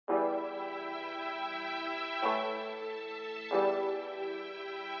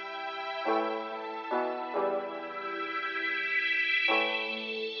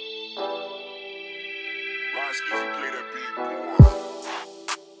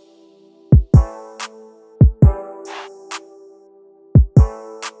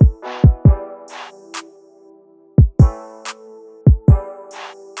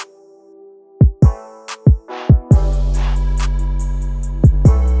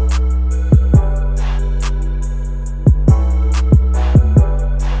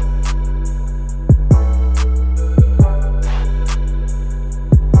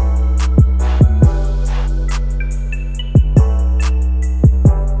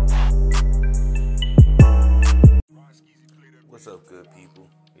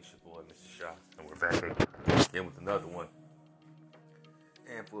back again with another one.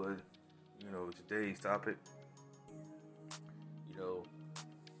 And for today's topic, you know,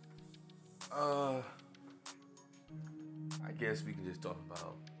 I guess we can just talk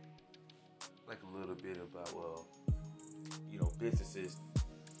about like a little bit about businesses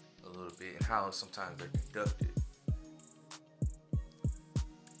a little bit and how sometimes they're conducted.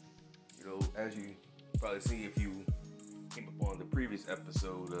 As you probably see if you came upon the previous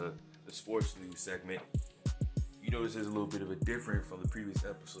episode, the sports news segment, you notice there's a little bit of a different from the previous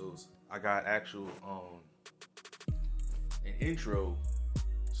episodes. I got actual an intro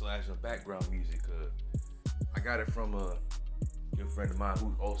 / a background music. I got it from a good friend of mine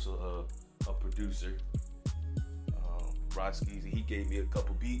who's also a producer, Rod Skeezy. He gave me a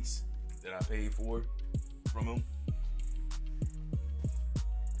couple beats that I paid for from him,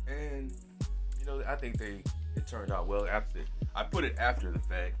 and I think it turned out well. After I put it after the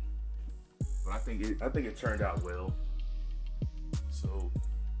fact, but I think it turned out well. So,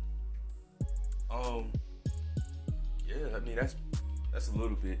 yeah, I mean that's a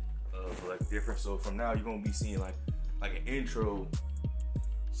little bit of like different. So from now you're gonna be seeing like an intro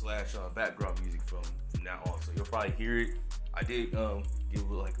 / background music from now on. So you'll probably hear it. I did give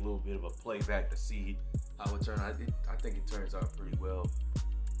a little bit of a playback to see how it turned out. I think it turns out pretty well.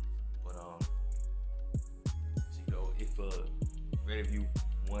 But if any of you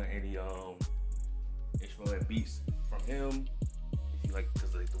want any instrumental beats from him, if you like,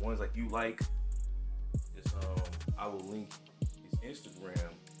 because like the ones like you like, just I will link his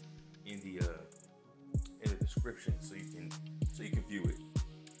Instagram in the description so you can view it.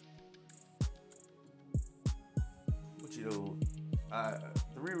 But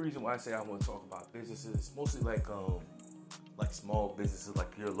the real reason why I say I want to talk about businesses is mostly like small businesses,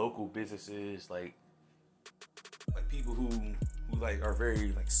 like your local businesses, like people who like are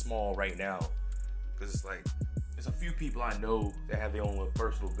very like small right now, because it's like there's a few people I know that have their own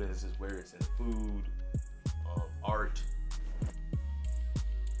personal businesses, where it's in food, art,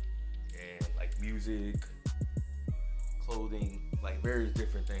 and like music, clothing, like various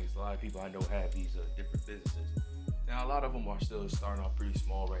different things. A lot of people I know have these different businesses. Now, a lot of them are still starting off pretty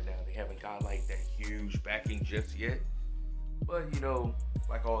small right now. They haven't got like that huge backing just yet. But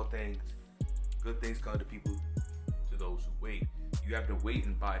like all things, good things come to people, to those who wait. You have to wait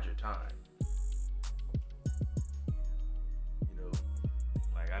and bide your time.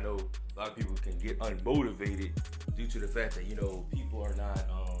 Like I know a lot of people can get unmotivated due to the fact that people are not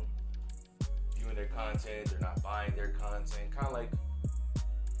viewing their content, they're not buying their content. Kind of like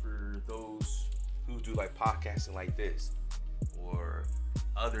for those who do like podcasting like this, or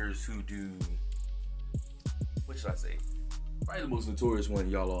others who do, what should I say? Probably the most notorious one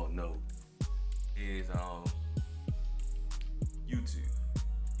y'all all know is YouTube.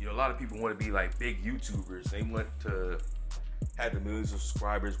 A lot of people want to be like big YouTubers. They want to have the millions of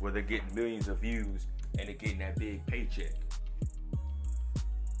subscribers where they're getting millions of views and they're getting that big paycheck.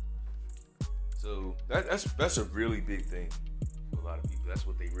 So that's a really big thing for a lot of people. That's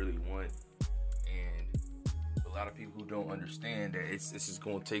what they really want. And a lot of people who don't understand that this is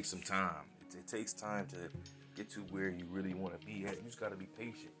going to take some time. It takes time to get to where you really want to be at. You just got to be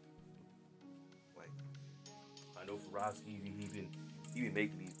patient. Like, I know for Roski, he been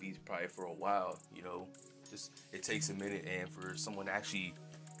making these beats probably for a while. Just it takes a minute, and for someone to actually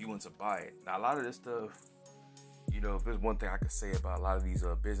be willing to buy it. Now, a lot of this stuff, if there's one thing I could say about a lot of these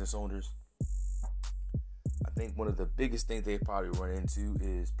business owners, I think one of the biggest things they probably run into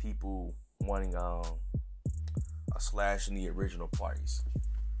is people wanting a slash in the original price.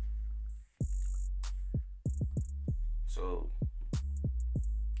 So,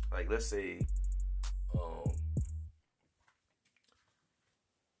 like, let's say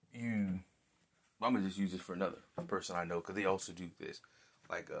I'm gonna just use this for another person I know, because they also do this.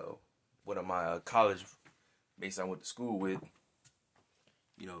 Like one of my college mates I went to school with,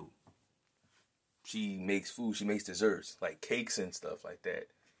 she makes food, she makes desserts, like cakes and stuff like that.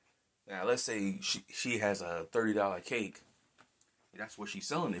 Now, let's say she has a $30 cake, and that's what she's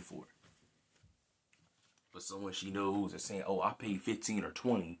selling it for. But someone she knows is saying, "Oh, I paid $15 or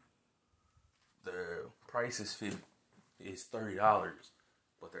 $20. The price is $30,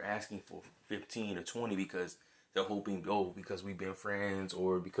 but they're asking for $15 or $20 because they're hoping, because we've been friends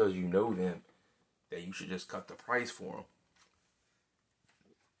or because you know them, that you should just cut the price for them."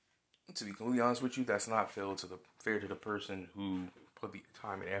 To be completely honest with you, that's not fair to the person who put the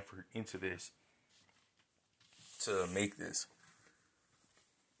time and effort into this to make this.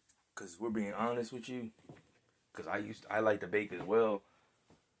 Because we're being honest with you, because I like to bake as well.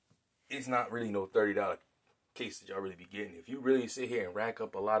 It's not really no $30 case that y'all really be getting. If you really sit here and rack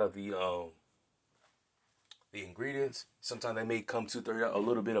up a lot of the the ingredients, sometimes they may come $2-3 a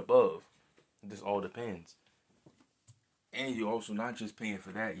little bit above. This all depends. And you're also not just paying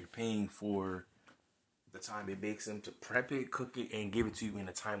for that, you're paying for the time it makes them to prep it, cook it, and give it to you in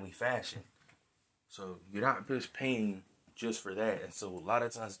a timely fashion. So you're not just paying just for that. And so a lot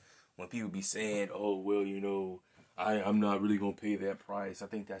of times when people be saying, oh, well, I'm not really going to pay that price, I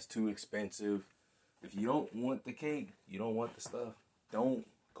think that's too expensive. If you don't want the cake, you don't want the stuff, don't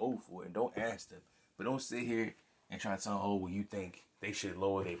go for it and don't ask them. But don't sit here and try to tell them, oh, well, you think they should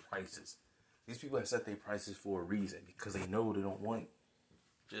lower their prices. These people have set their prices for a reason because they know they don't want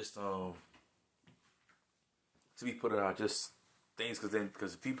just to be put out just things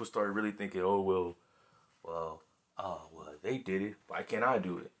because people start really thinking, oh, well, they did it. Why can't I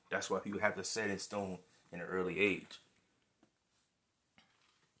do it? That's why people have to set in stone in an early age.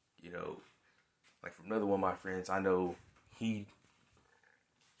 Like from another one of my friends, I know he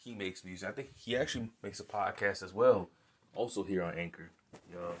makes music. I think he actually makes a podcast as well, also here on Anchor.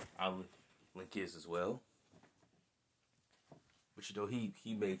 I'll link his as well. But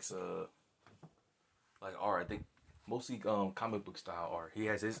he makes like art. I think mostly comic book style art. He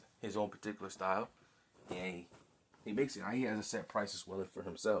has his own particular style, and he makes it. He has a set price as well for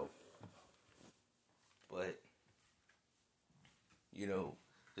himself. But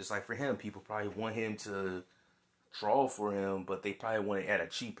just like for him, people probably want him to draw for him, but they probably want it at a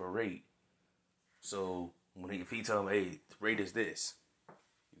cheaper rate. So if he tell them, hey, the rate is this.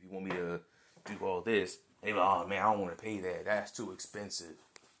 If you want me to do all this, they like, oh man, I don't want to pay that. That's too expensive.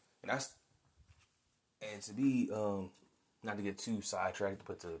 And to be not to get too sidetracked,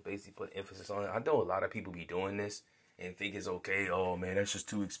 but to basically put emphasis on it. I know a lot of people be doing this and think it's okay. Oh man, that's just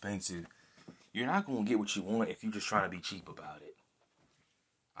too expensive. You're not gonna get what you want if you're just trying to be cheap about it.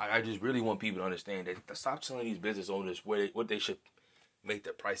 I just really want people to understand that. Stop telling these business owners what they should make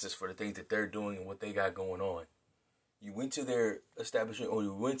their prices for the things that they're doing and what they got going on. You went to their establishment or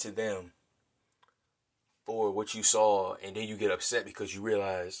you went to them for what you saw, and then you get upset because you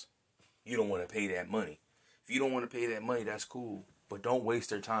realize you don't want to pay that money. If you don't want to pay that money, that's cool. But don't waste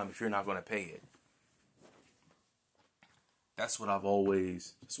their time if you're not going to pay it. That's what I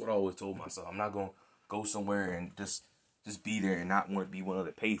always told myself. I'm not going to go somewhere and just be there and not want to be one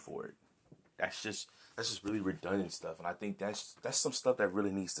to pay for it. That's just really redundant stuff. And I think that's some stuff that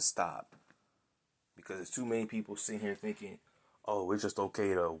really needs to stop. Because there's too many people sitting here thinking, oh, it's just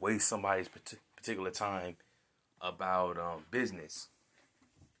okay to waste somebody's particular time about business.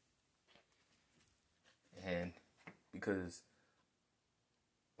 And because,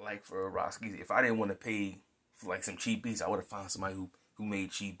 like for Roski's, if I didn't want to pay for like some cheap beats, I would have found somebody who made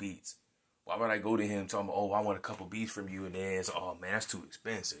cheap beats. Why would I go to him talking about, oh, I want a couple beats from you, and then it's, oh man, that's too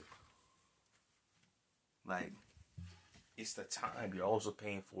expensive. Like, it's the time you're also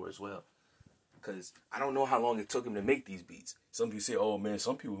paying for as well. Because I don't know how long it took him to make these beats. Some people say, oh man,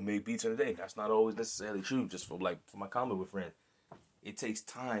 some people make beats in a day. That's not always necessarily true. Just for my comic book friend, it takes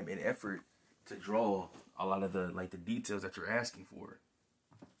time and effort to draw a lot of the details that you're asking for.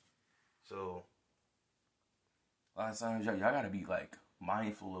 So a lot of times y'all gotta be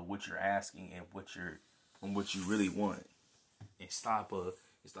mindful of what you're asking and what you really want, and stop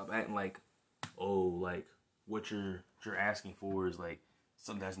acting like, oh, what you're asking for is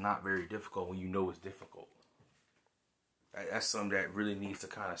something that's not very difficult when you know it's difficult. That's something that really needs to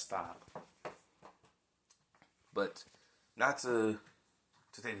kind of stop. But not to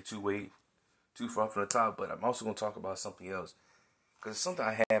take it too far from the top, but I'm also going to talk about something else. Because it's something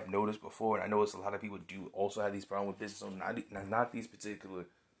I have noticed before, and I know it's a lot of people do also have these problems with business owners. Not these particular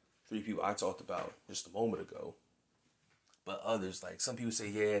 3 people I talked about just a moment ago, but others. Like some people say,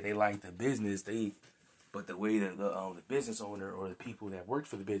 yeah, they like the business, but the way that the business owner or the people that worked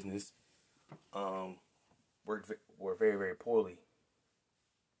for the business were very, very poorly,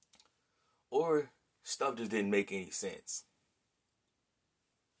 or stuff just didn't make any sense.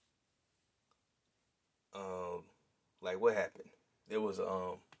 Like what happened? There was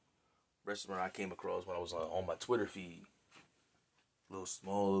a restaurant I came across when I was on my Twitter feed.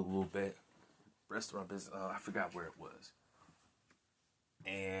 Little bit restaurant business. I forgot where it was.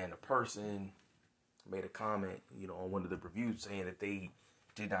 And a person made a comment, on one of the reviews saying that they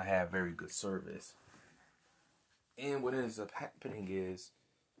did not have very good service. And what ends up happening is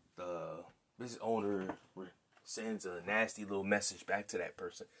the business owner sends a nasty little message back to that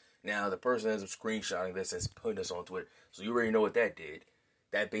person. Now, the person ends up screenshotting this and putting this on Twitter. So you already know what that did.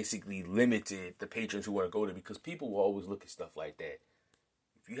 That basically limited the patrons who want to go there, because people will always look at stuff like that.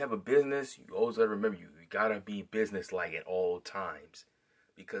 If you have a business, you always got to remember, you got to be business-like at all times.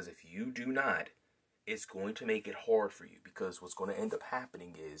 Because if you do not, it's going to make it hard for you. Because what's going to end up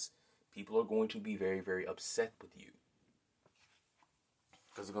happening is people are going to be very, very upset with you.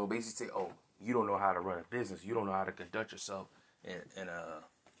 Because they're going to basically say, oh, you don't know how to run a business. You don't know how to conduct yourself in a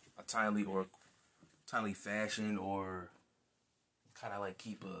timely fashion, or kind of like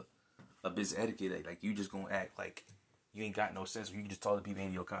keep a business etiquette. Like you just going to act like you ain't got no sense, or you just talk to people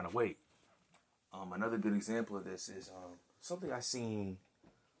in your kind of way. Another good example of this is something I seen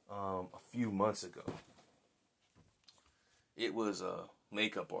a few months ago. It was a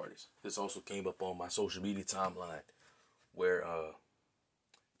makeup artist. This also came up on my social media timeline, where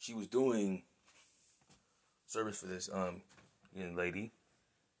she was doing service for this young lady.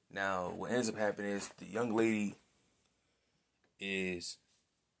 Now, what ends up happening is the young lady is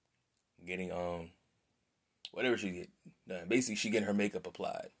getting whatever she get done. Basically, she getting her makeup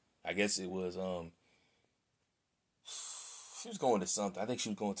applied. I guess it was she was going to something. I think she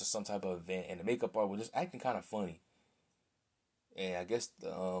was going to some type of event, and the makeup artist was just acting kind of funny. And I guess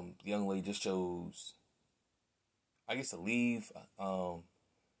the young lady just chose, I guess, to leave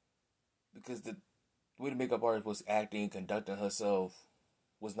because the way the makeup artist was acting, conducting herself,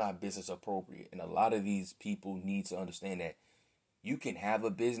 was not business appropriate. And a lot of these people need to understand that you can have a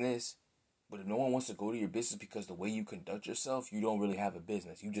business, but if no one wants to go to your business because the way you conduct yourself, you don't really have a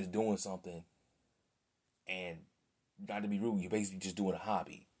business. You're just doing something, and not to be rude, you're basically just doing a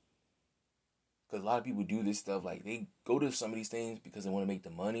hobby. Because a lot of people do this stuff, like they go to some of these things because they want to make the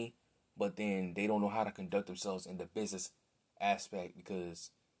money, but then they don't know how to conduct themselves in the business aspect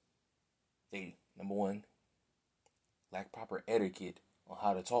because they, number one, lack proper etiquette on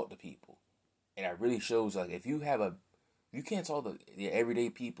how to talk to people. And it really shows, like, if you can't talk to the everyday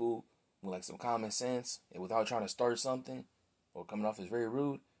people with like some common sense and without trying to start something or coming off as very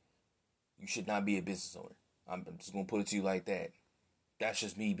rude, you should not be a business owner. I'm just going to put it to you like that. That's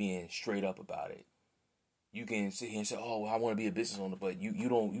just me being straight up about it. You can sit here and say, "Oh, well, I want to be a business owner," but you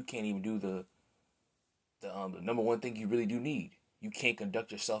can't even do the number one thing you really do need. You can't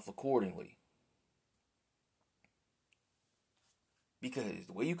conduct yourself accordingly, because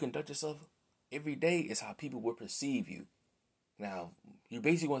the way you conduct yourself every day is how people will perceive you. Now, you're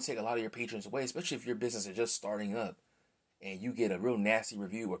basically going to take a lot of your patrons away, especially if your business is just starting up, and you get a real nasty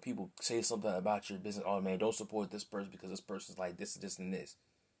review where people say something about your business. Oh man, don't support this person because this person's like this, and this.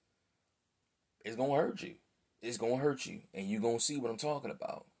 It's going to hurt you. It's going to hurt you. And you're going to see what I'm talking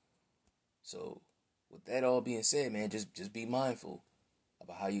about. So, with that all being said, man, just be mindful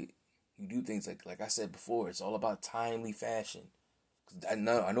about how you do things. Like I said before, it's all about timely fashion. I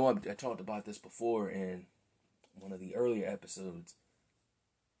know I talked about this before in one of the earlier episodes.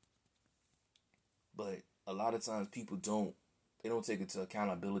 But a lot of times people don't take into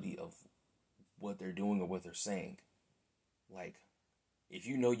accountability of what they're doing or what they're saying. Like, if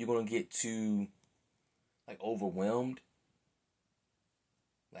you know you're going to get too overwhelmed,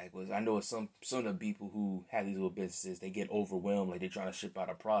 I know some of the people who have these little businesses, they get overwhelmed, like they're trying to ship out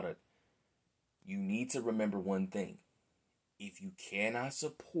a product. You need to remember one thing. If you cannot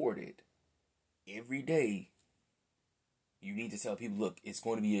support it every day, you need to tell people, look, it's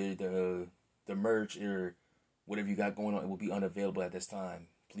going to be the merch or whatever you got going on, it will be unavailable at this time.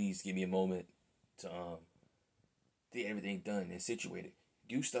 Please give me a moment to get everything done and situated.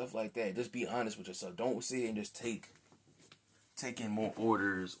 Do stuff like that. Just be honest with yourself. Don't sit and just take in more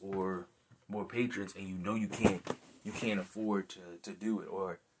orders or more patrons, and you can't afford to do it,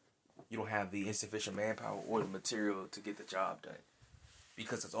 or you don't have the insufficient manpower or the material to get the job done.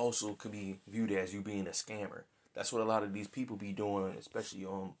 Because it also could be viewed as you being a scammer. That's what a lot of these people be doing, especially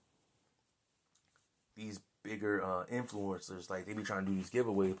on these bigger influencers. Like, they be trying to do these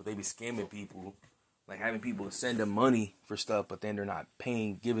giveaways, but they be scamming people, like having people send them money for stuff, but then they're not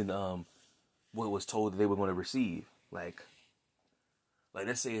giving what was told that they were going to receive. Like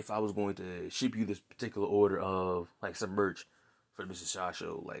let's say if I was going to ship you this particular order of like some merch for the Mr. Shaw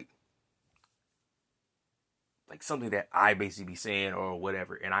Show, like something that I basically be saying or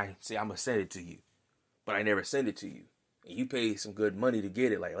whatever, and I say I'm gonna send it to you, but I never send it to you, and you pay some good money to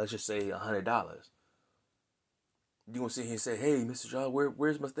get it, like let's just say $100. You gonna sit here and say, "Hey, Mr. Shaw,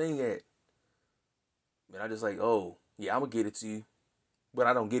 where's my thing at?" And I just like, "Oh, yeah, I'm gonna get it to you," but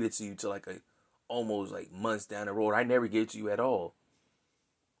I don't get it to you till almost months down the road. I never get it to you at all.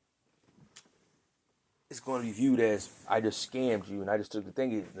 It's going to be viewed as I just scammed you and I just took the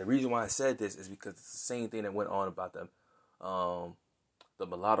thing. The reason why I said this is because it's the same thing that went on about the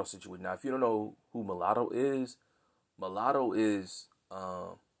mulatto situation. Now, if you don't know who mulatto is a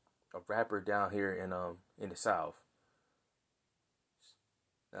rapper down here in the South.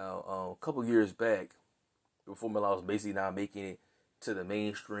 Now, a couple years back, before mulatto was basically now making it to the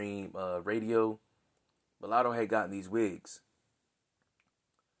mainstream radio, mulatto had gotten these wigs.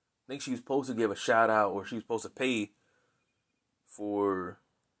 think she was supposed to give a shout out, or she was supposed to pay for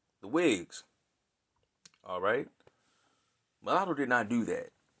the wigs. All right. Mulatto did not do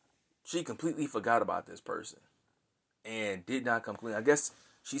that. She completely forgot about this person and did not come clean. I guess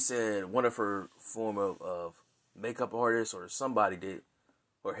she said one of her form of makeup artists or somebody did,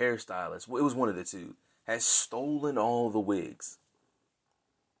 or hairstylist, it was one of the two, has stolen all the wigs.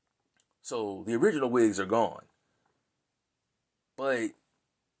 So the original wigs are gone. But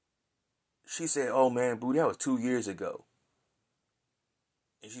she said, "Oh man, boo, that was 2 years ago."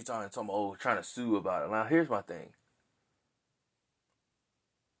 And she's trying to sue about it. Now here's my thing.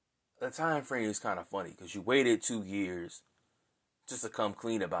 The time frame is kind of funny because you waited 2 years just to come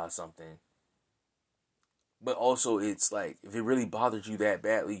clean about something. But also, it's like, if it really bothered you that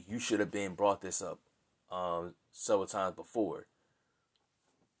badly, you should have been brought this up several times before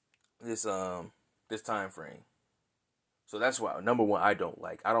this time frame. So that's why, number one, I don't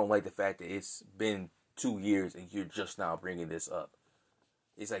like. I don't like the fact that it's been 2 years and you're just now bringing this up.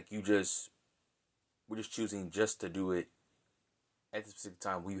 It's like we're just choosing just to do it at this specific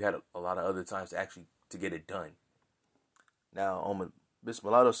time. We had a lot of other times to get it done. Now on Miss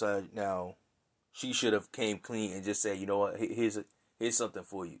Mulatto side, now she should have came clean and just said, you know what, here's something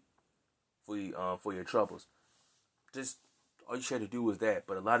for you, for your troubles. Just all you had to do was that.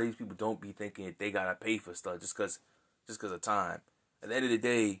 But a lot of these people don't be thinking they gotta pay for stuff just cause of time. At the end of the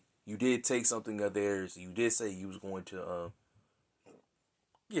day, you did take something of theirs. You did say you was going to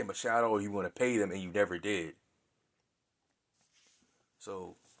give them a shout out, or you want to pay them, and you never did.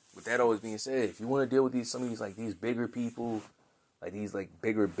 So, with that always being said, if you want to deal with some of these bigger people, like these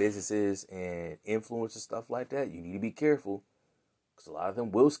bigger businesses and influencers, stuff like that, you need to be careful, because a lot of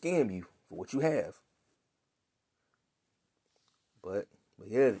them will scam you for what you have. But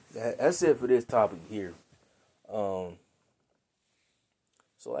yeah, that's it for this topic here.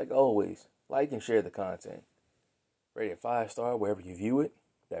 So like always, like and share the content. Rate it 5-star wherever you view it.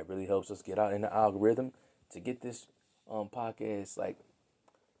 That really helps us get out in the algorithm to get this podcast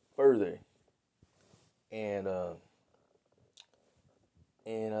further and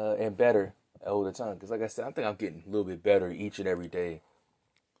better all the time. Because like I said, I think I'm getting a little bit better each and every day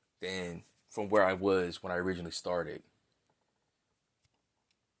than from where I was when I originally started.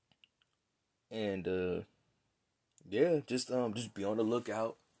 And yeah, just be on the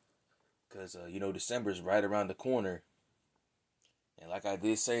lookout, because December is right around the corner. And like I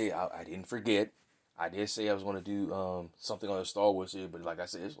did say, I didn't forget. I did say I was going to do something on the Star Wars here, but like I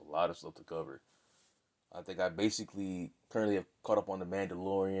said, there's a lot of stuff to cover. I think I basically currently have caught up on The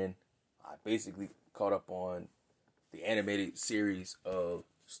Mandalorian. I basically caught up on the animated series of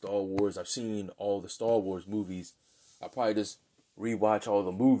Star Wars. I've seen all the Star Wars movies. I'll probably just rewatch all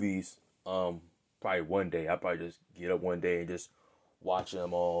the movies probably one day. I'll probably just get up one day and just watch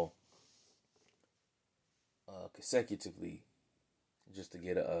them all consecutively, just to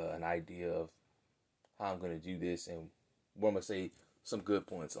get an idea of how I'm going to do this and what I'm going to say some good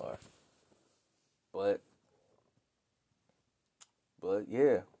points are. But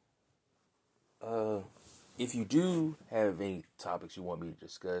yeah. If you do have any topics you want me to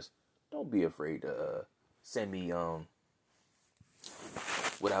discuss, don't be afraid to send me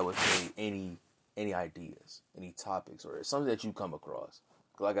what I would say, any ideas, any topics, or something that you come across.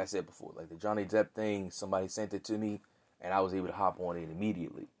 Like I said before, like the Johnny Depp thing, somebody sent it to me and I was able to hop on it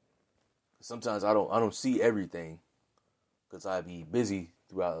immediately. Sometimes I don't see everything because I be busy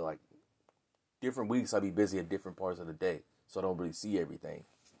throughout different weeks. I be busy at different parts of the day, so I don't really see everything.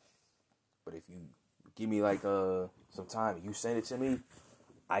 But if you give me some time and you send it to me,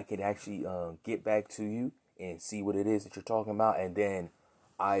 I can actually get back to you and see what it is that you're talking about, and then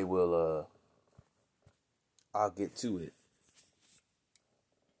I will I'll get to it.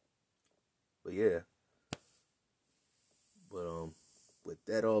 But yeah. But with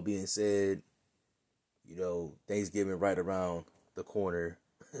that all being said, Thanksgiving right around the corner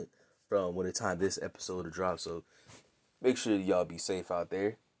from when the time this episode will drop. So make sure y'all be safe out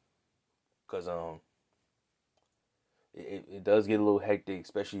there, cause it does get a little hectic,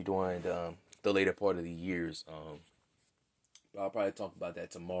 especially during the later part of the years. I'll probably talk about that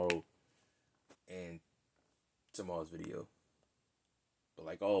tomorrow and tomorrow's video. But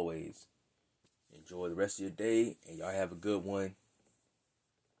like always, enjoy the rest of your day, and y'all have a good one.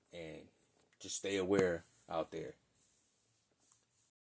 And just stay aware out there.